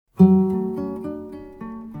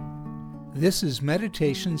This is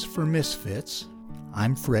Meditations for Misfits.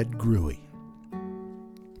 I'm Fred Gruey.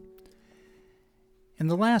 In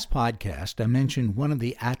the last podcast, I mentioned one of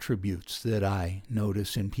the attributes that I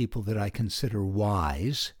notice in people that I consider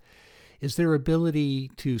wise is their ability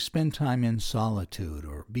to spend time in solitude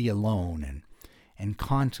or be alone and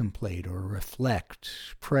contemplate or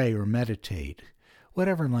reflect, pray or meditate,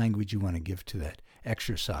 whatever language you want to give to that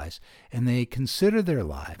exercise. And they consider their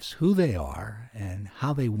lives, who they are, and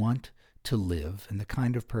how they want to live, and the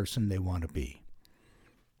kind of person they want to be.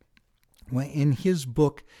 Well, in his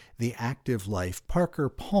book, The Active Life, Parker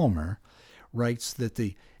Palmer writes that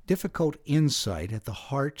the difficult insight at the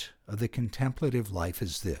heart of the contemplative life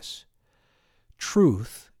is this: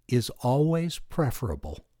 truth is always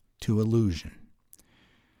preferable to illusion.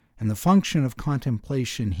 And the function of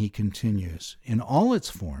contemplation, he continues, in all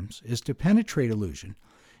its forms, is to penetrate illusion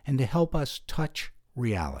and to help us touch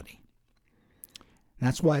reality.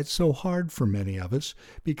 That's why it's so hard for many of us,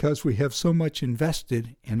 because we have so much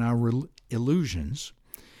invested in our illusions.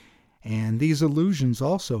 And these illusions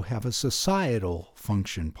also have a societal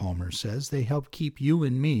function, Palmer says. They help keep you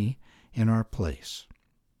and me in our place.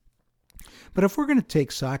 But if we're going to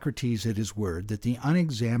take Socrates at his word that the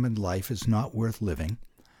unexamined life is not worth living,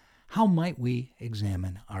 how might we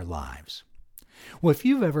examine our lives? Well, if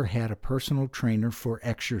you've ever had a personal trainer for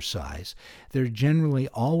exercise, they're generally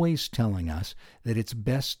always telling us that it's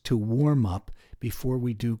best to warm up before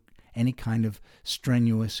we do any kind of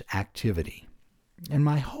strenuous activity. And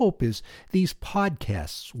my hope is these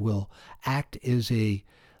podcasts will act as a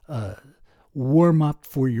warm-up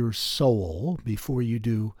for your soul before you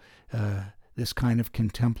do this kind of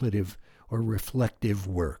contemplative or reflective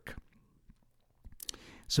work.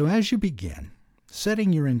 So as you begin,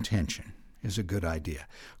 setting your intention is a good idea.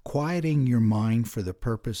 Quieting your mind for the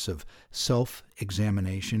purpose of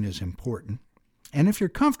self-examination is important. And if you're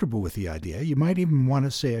comfortable with the idea, you might even want to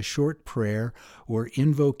say a short prayer or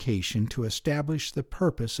invocation to establish the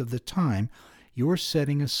purpose of the time you're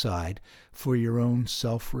setting aside for your own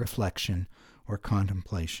self-reflection or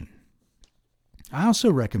contemplation. I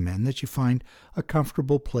also recommend that you find a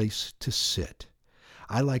comfortable place to sit.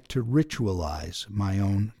 I like to ritualize my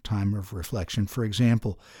own time of reflection. For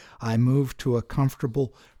example, I move to a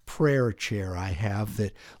comfortable prayer chair I have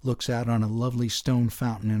that looks out on a lovely stone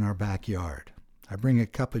fountain in our backyard. I bring a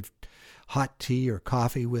cup of hot tea or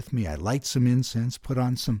coffee with me. I light some incense, put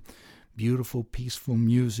on some beautiful, peaceful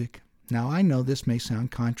music. Now, I know this may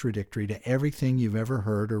sound contradictory to everything you've ever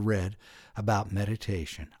heard or read about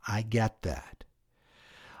meditation. I get that.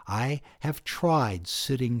 I have tried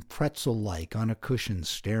sitting pretzel-like on a cushion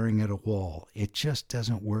staring at a wall. It just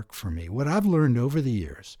doesn't work for me. What I've learned over the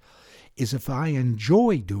years is if I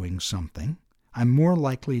enjoy doing something, I'm more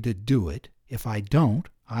likely to do it. If I don't,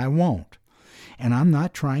 I won't. And I'm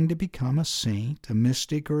not trying to become a saint, a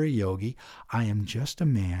mystic, or a yogi. I am just a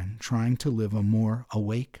man trying to live a more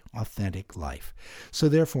awake, authentic life. So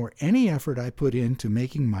therefore, any effort I put into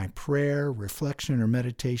making my prayer, reflection, or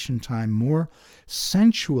meditation time more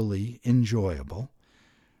sensually enjoyable,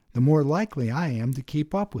 the more likely I am to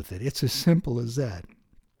keep up with it. It's as simple as that.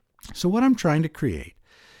 So what I'm trying to create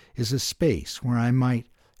is a space where I might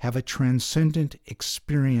have a transcendent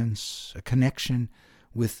experience, a connection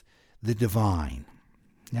with the divine.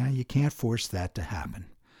 Now, you can't force that to happen.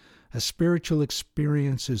 A spiritual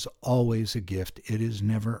experience is always a gift. It is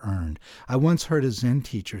never earned. I once heard a Zen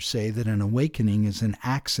teacher say that an awakening is an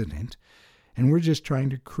accident, and we're just trying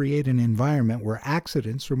to create an environment where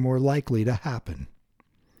accidents are more likely to happen.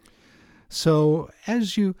 So,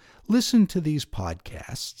 as you listen to these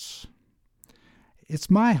podcasts, it's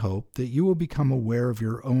my hope that you will become aware of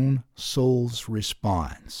your own soul's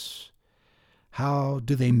response. How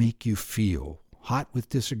do they make you feel? Hot with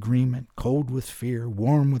disagreement, cold with fear,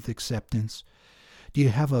 warm with acceptance? Do you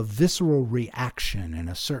have a visceral reaction in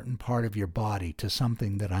a certain part of your body to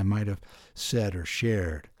something that I might have said or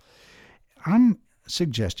shared? I'm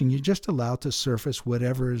suggesting you just allow to surface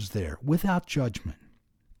whatever is there without judgment.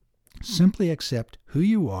 Simply accept who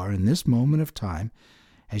you are in this moment of time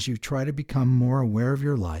as you try to become more aware of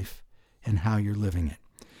your life and how you're living it.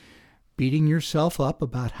 Beating yourself up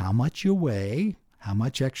about how much you weigh, how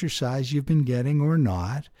much exercise you've been getting or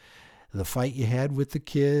not, the fight you had with the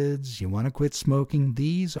kids, you want to quit smoking,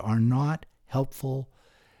 these are not helpful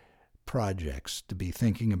projects to be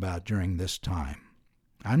thinking about during this time.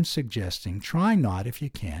 I'm suggesting try not, if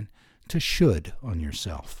you can, to should on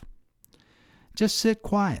yourself. Just sit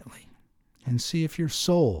quietly and see if your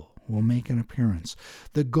soul will make an appearance.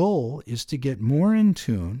 The goal is to get more in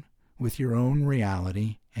tune with your own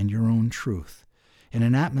reality and your own truth in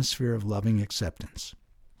an atmosphere of loving acceptance.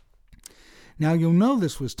 Now, you'll know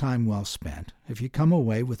this was time well spent if you come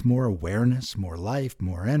away with more awareness, more life,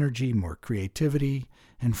 more energy, more creativity,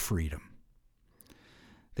 and freedom.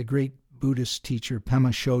 The great Buddhist teacher Pema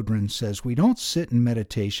Chodron says, we don't sit in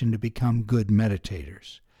meditation to become good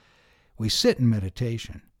meditators. We sit in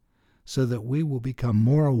meditation so that we will become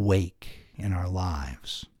more awake in our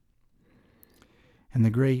lives. And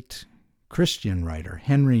the great Christian writer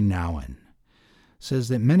Henry Nouwen says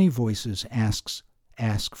that many voices ask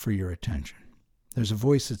for your attention. There's a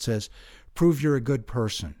voice that says, prove you're a good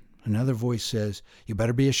person. Another voice says, you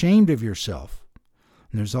better be ashamed of yourself.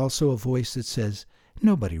 And there's also a voice that says,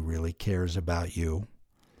 nobody really cares about you.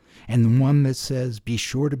 And one that says, be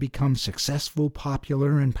sure to become successful,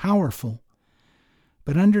 popular, and powerful.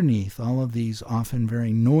 But underneath all of these often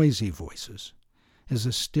very noisy voices is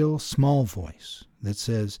a still small voice that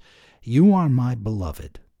says, you are my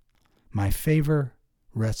beloved. My favor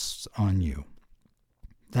rests on you.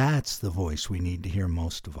 That's the voice we need to hear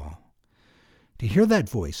most of all. To hear that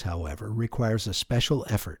voice, however, requires a special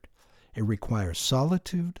effort. It requires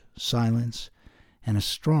solitude, silence, and a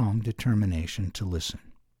strong determination to listen.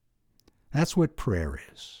 That's what prayer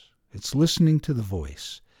is. It's listening to the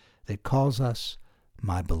voice that calls us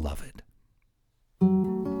my beloved.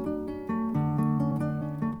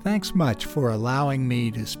 Thanks much for allowing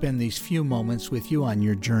me to spend these few moments with you on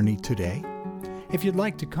your journey today. If you'd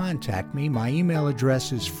like to contact me, my email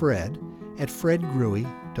address is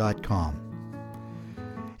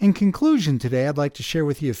fred@fredgruey.com. In conclusion today, I'd like to share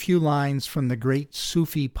with you a few lines from the great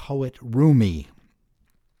Sufi poet Rumi,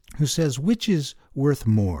 who says, which is worth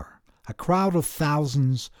more, a crowd of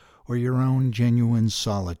thousands or your own genuine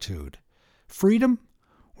solitude? Freedom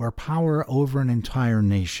or power over an entire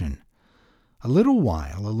nation? A little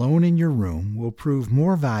while alone in your room will prove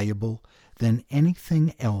more valuable than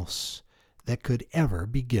anything else that could ever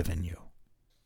be given you.